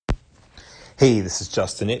Hey, this is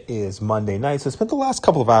Justin. It is Monday night, so I spent the last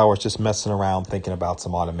couple of hours just messing around thinking about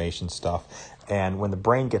some automation stuff. And when the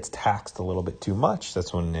brain gets taxed a little bit too much,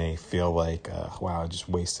 that's when they feel like, wow, I just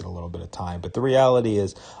wasted a little bit of time. But the reality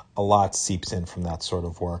is a lot seeps in from that sort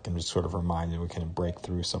of work, and just sort of reminded we can break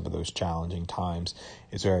through some of those challenging times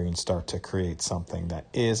is where we can start to create something that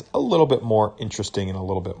is a little bit more interesting and a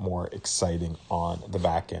little bit more exciting on the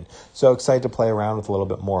back end. So excited to play around with a little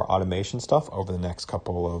bit more automation stuff over the next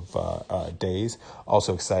couple of days.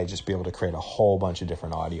 Also excited just to be able to create a whole bunch of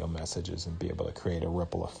different audio messages and be able to create a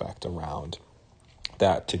ripple effect around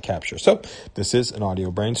that to capture. So this is an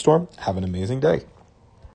audio brainstorm. Have an amazing day.